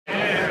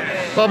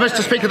Well,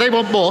 Mr. Speaker, they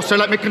want more, so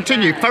let me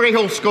continue.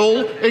 Ferryhill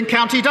School in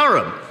County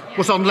Durham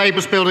was on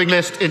Labour's building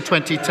list in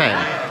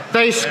 2010.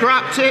 They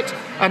scrapped it,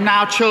 and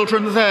now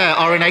children there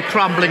are in a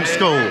crumbling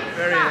school.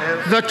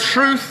 The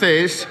truth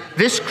is,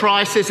 this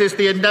crisis is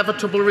the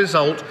inevitable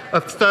result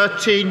of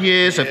 13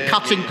 years of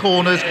cutting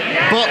corners,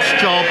 botched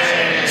jobs,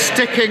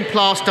 sticking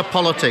plaster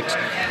politics.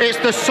 It's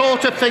the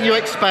sort of thing you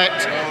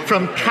expect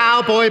from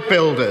cowboy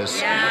builders,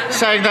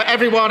 saying that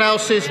everyone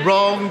else is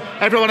wrong,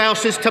 everyone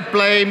else is to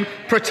blame,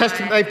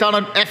 protesting that they've done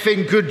an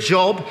effing good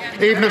job,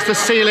 even as the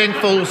ceiling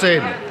falls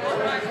in.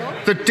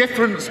 The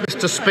difference,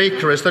 Mr.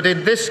 Speaker, is that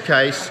in this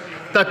case,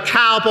 the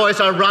cowboys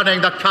are running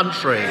the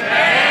country.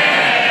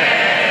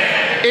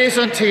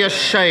 Isn't he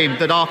ashamed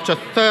that after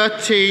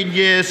 13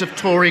 years of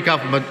Tory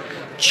government,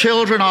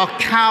 children are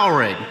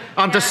cowering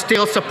under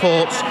steel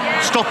supports,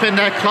 stopping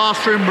their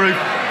classroom roof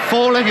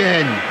falling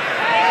in?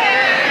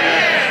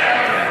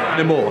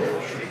 No more.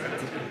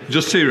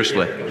 Just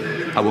seriously,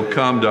 I will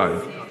calm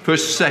down.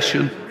 First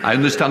session, I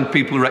understand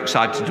people are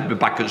excited to be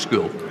back at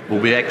school,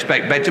 but we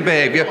expect better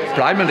behaviour.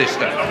 Prime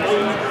Minister.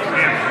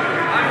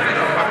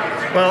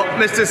 Well,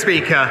 Mr.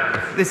 Speaker,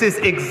 this is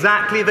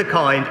exactly the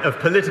kind of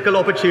political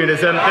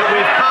opportunism that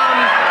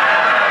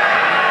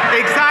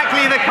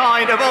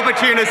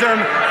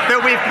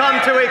we've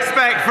come to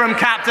expect from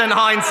Captain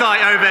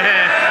Hindsight over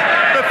here.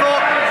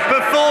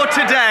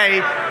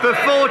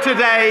 Before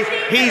today,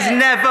 he's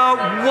never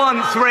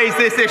once raised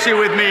this issue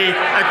with me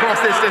across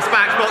this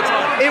dispatch box.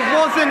 It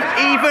wasn't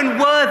even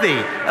worthy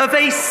of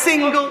a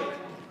single...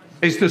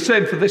 It's the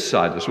same for this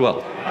side as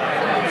well.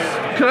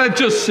 Can I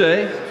just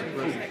say,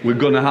 we're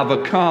going to have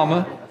a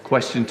calmer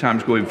question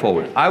times going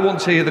forward. I want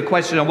to hear the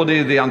question, I want to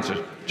hear the answers,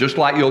 just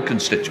like your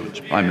constituents,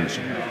 Prime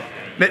Minister.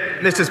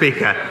 Mr.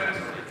 Speaker,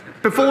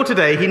 before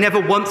today, he never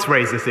once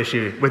raised this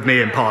issue with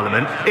me in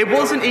Parliament. It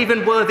wasn't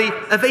even worthy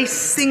of a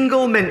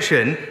single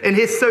mention in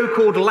his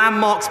so-called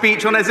landmark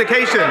speech on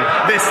education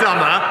this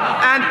summer.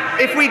 And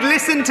if we'd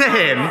listened to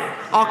him,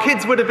 our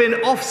kids would have been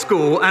off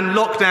school and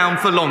locked down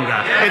for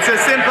longer. It's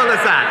as simple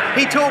as that.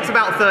 He talks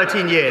about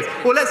 13 years.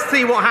 Well, let's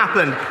see what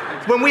happened.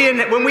 When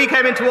we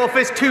came into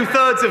office,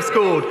 2/3 of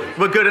schools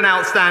were good and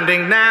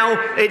outstanding. Now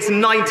it's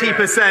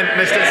 90%,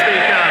 Mr.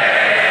 Speaker.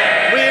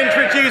 We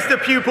introduced the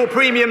pupil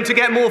premium to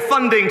get more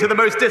funding to the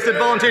most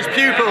disadvantaged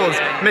pupils,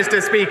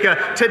 Mr. Speaker.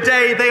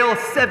 Today, they are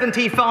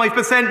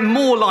 75%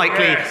 more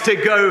likely to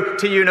go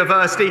to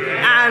university.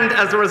 And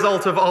as a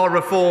result of our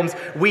reforms,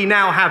 we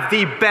now have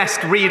the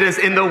best readers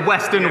in the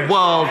Western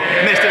world,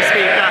 Mr.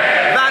 Speaker.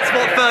 That's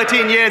what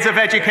 13 years of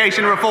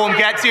education reform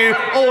gets you,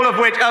 all of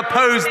which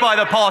opposed by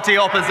the party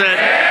opposite.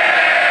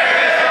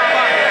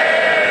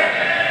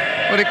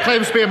 Well, it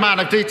claims to be a man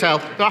of detail.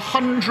 There are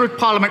 100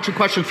 parliamentary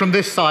questions from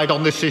this side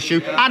on this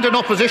issue and an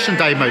Opposition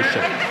Day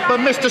motion. But,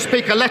 Mr.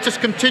 Speaker, let us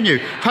continue.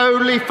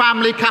 Holy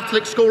Family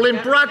Catholic School in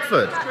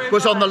Bradford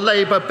was on the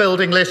Labour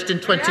building list in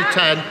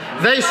 2010.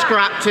 They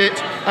scrapped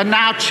it, and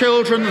now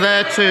children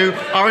there too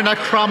are in a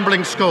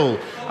crumbling school.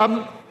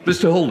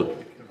 Mr. Holden,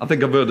 I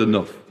think I've heard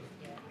enough.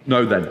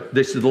 No then,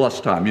 this is the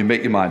last time you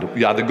make your mind up.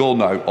 You either go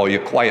now or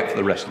you're quiet for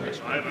the rest of us.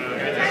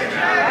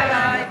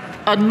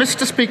 And,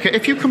 Mr. Speaker,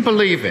 if you can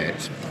believe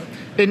it,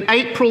 in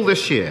April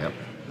this year,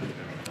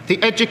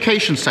 the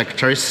Education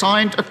Secretary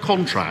signed a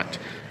contract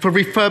for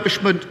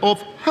refurbishment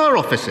of her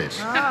offices.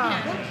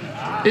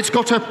 It's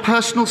got her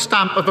personal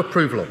stamp of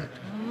approval on it.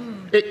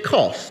 It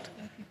cost,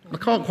 I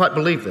can't quite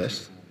believe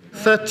this,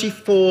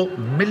 £34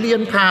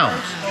 million.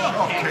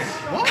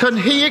 Can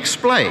he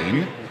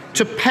explain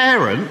to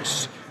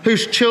parents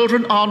whose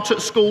children aren't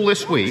at school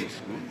this week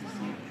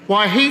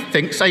why he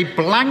thinks a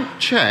blank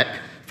cheque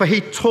for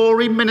his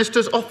Tory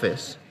minister's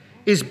office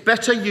is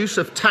better use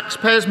of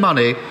taxpayers'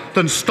 money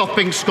than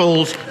stopping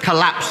schools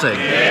collapsing?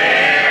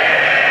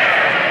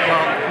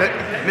 Well,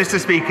 Mr.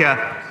 Speaker,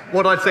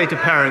 what I'd say to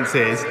parents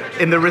is,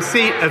 in the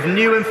receipt of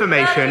new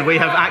information, we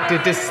have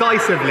acted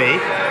decisively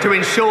to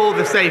ensure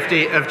the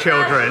safety of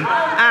children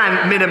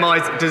and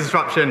minimise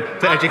disruption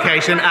to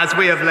education, as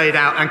we have laid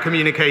out and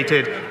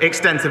communicated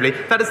extensively.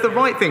 That is the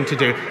right thing to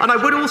do. And I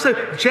would also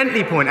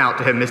gently point out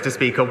to him, Mr.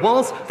 Speaker,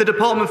 whilst the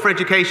Department for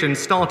Education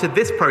started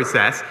this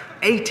process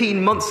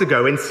 18 months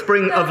ago in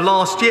spring of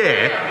last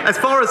year, as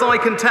far as I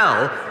can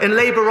tell, in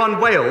Labour-run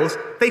Wales,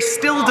 they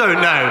still don't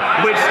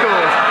know which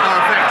schools are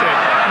affected,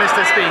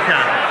 Mr.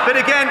 Speaker. But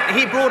again,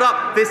 he brought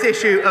up this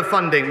issue of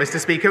funding, Mr.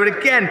 Speaker. And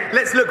again,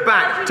 let's look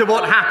back to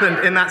what happened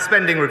in that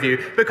spending review.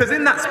 Because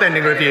in that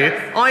spending review,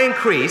 I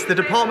increased the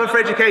Department for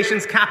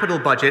Education's capital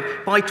budget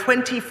by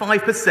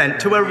 25%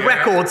 to a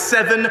record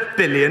 £7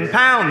 billion,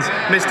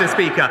 Mr.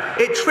 Speaker.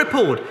 It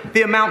tripled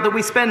the amount that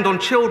we spend on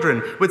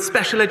children with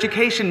special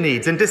education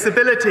needs and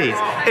disabilities.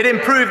 It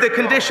improved the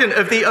condition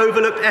of the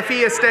overlooked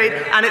FE estate,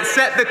 and it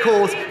set the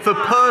course for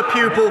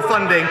per-pupil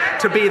funding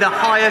to be the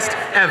highest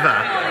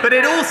ever. But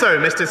it also,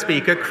 Mr.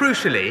 Speaker,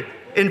 crucially,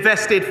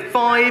 invested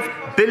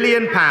 £5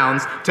 billion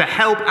to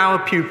help our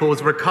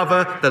pupils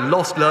recover the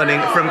lost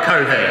learning from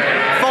COVID.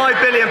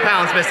 £5 billion,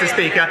 Mr.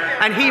 Speaker,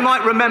 and he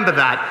might remember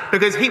that,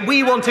 because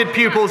we wanted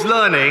pupils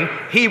learning,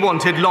 he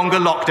wanted longer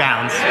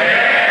lockdowns.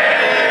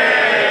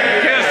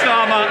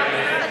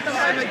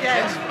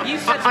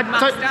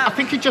 I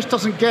think he just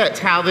doesn't get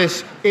how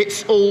this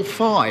 "it's all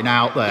fine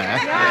out there"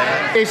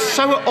 is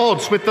so at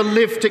odds with the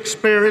lived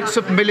experience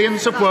of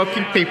millions of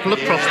working people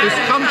across this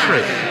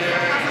country.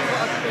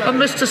 And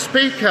Mr.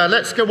 Speaker,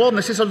 let's go on.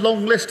 This is a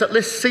long list. At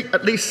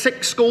least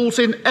 6 schools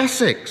in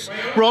Essex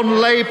were on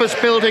Labour's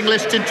building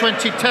list in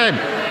 2010.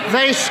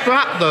 They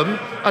scrapped them,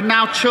 and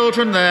now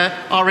children there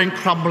are in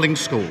crumbling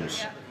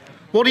schools.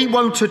 What he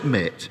won't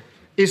admit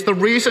is the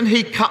reason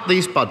he cut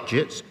these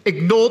budgets,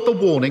 ignored the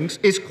warnings,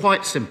 is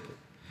quite simple.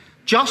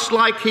 Just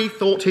like he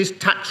thought his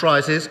tax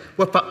rises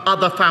were for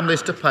other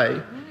families to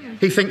pay,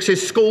 he thinks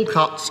his school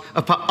cuts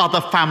are for other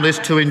families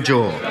to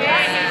endure.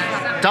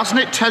 Doesn't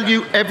it tell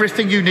you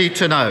everything you need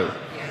to know?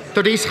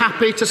 That he's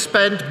happy to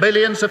spend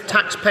millions of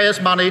taxpayers'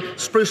 money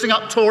sprucing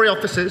up Tory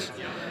offices,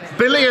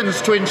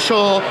 billions to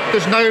ensure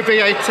there's no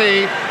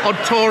VAT on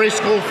Tory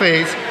school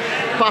fees,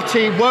 but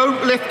he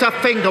won't lift a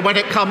finger when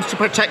it comes to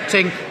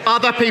protecting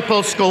other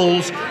people's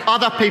schools,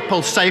 other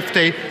people's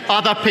safety,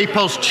 other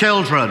people's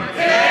children.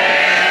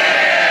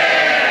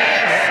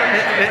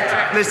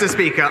 Mr.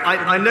 Speaker,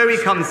 I know he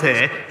comes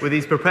here with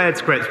these prepared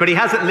scripts, but he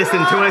hasn't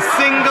listened to a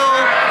single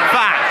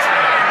fact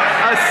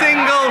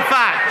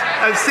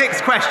of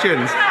 6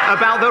 questions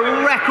about the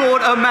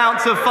record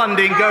amounts of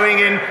funding going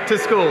into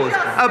schools,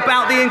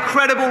 about the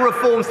incredible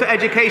reforms to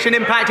education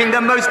impacting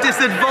the most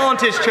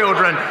disadvantaged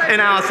children in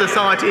our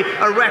society,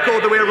 a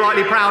record that we're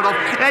rightly proud of.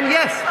 And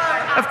yes,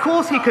 of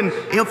course we can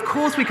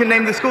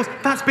name the schools.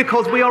 That's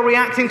because we are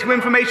reacting to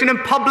information and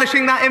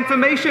publishing that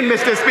information,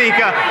 Mr.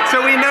 Speaker,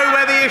 so we know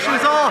where the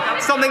issues are,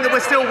 something that we're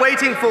still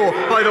waiting for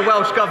by the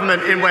Welsh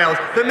Government in Wales.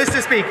 But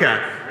Mr.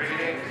 Speaker,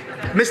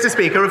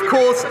 of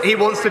course he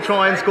wants to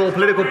try and score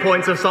political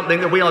points of something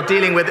that we are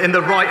dealing with in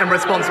the right and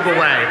responsible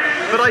way.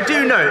 But I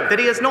do note that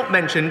he has not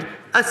mentioned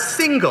a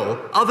single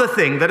other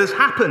thing that has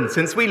happened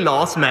since we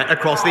last met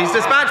across these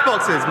dispatch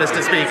boxes,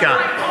 Mr. Speaker.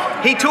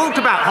 He talked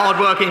about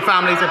hard-working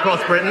families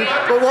across Britain,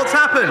 but what's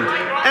happened?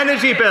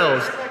 Energy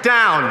bills,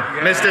 down,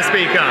 Mr.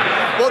 Speaker.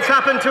 What's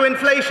happened to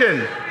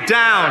inflation?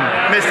 Down,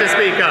 Mr.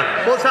 Speaker.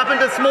 What's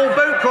happened to small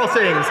boat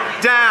crossings?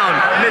 Down,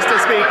 Mr.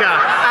 Speaker.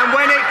 And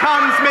when it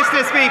comes,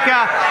 Mr.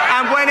 Speaker,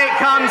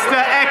 to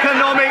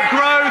economic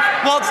growth,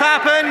 what's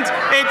happened?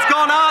 It's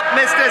gone up,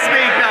 Mr.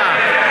 Speaker.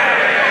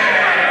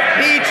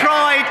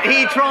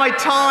 He tried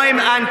time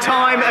and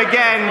time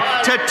again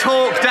to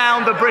talk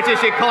down the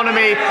British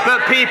economy,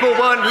 but people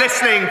weren't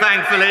listening,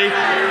 thankfully.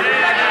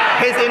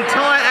 His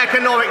entire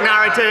economic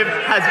narrative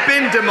has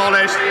been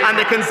demolished, and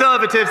the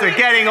Conservatives are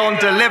getting on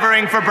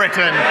delivering for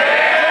Britain.